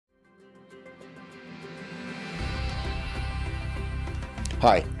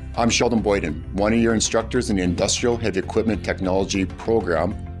Hi, I'm Sheldon Boyden, one of your instructors in the Industrial Heavy Equipment Technology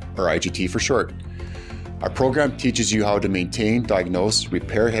Program, or IGT for short. Our program teaches you how to maintain, diagnose,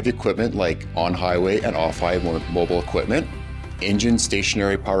 repair heavy equipment like on-highway and off-highway mobile equipment, engine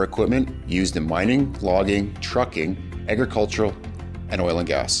stationary power equipment used in mining, logging, trucking, agricultural, and oil and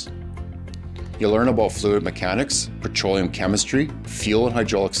gas. You'll learn about fluid mechanics, petroleum chemistry, fuel and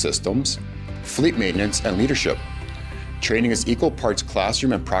hydraulic systems, fleet maintenance, and leadership. Training is equal parts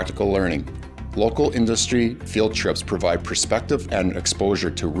classroom and practical learning. Local industry field trips provide perspective and exposure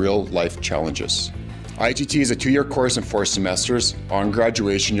to real-life challenges. IGT is a 2-year course in 4 semesters. On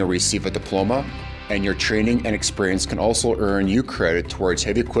graduation, you'll receive a diploma, and your training and experience can also earn you credit towards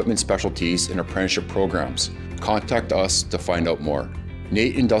heavy equipment specialties and apprenticeship programs. Contact us to find out more.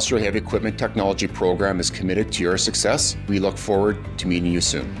 NAIT Industrial Heavy Equipment Technology Program is committed to your success. We look forward to meeting you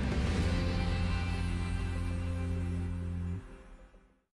soon.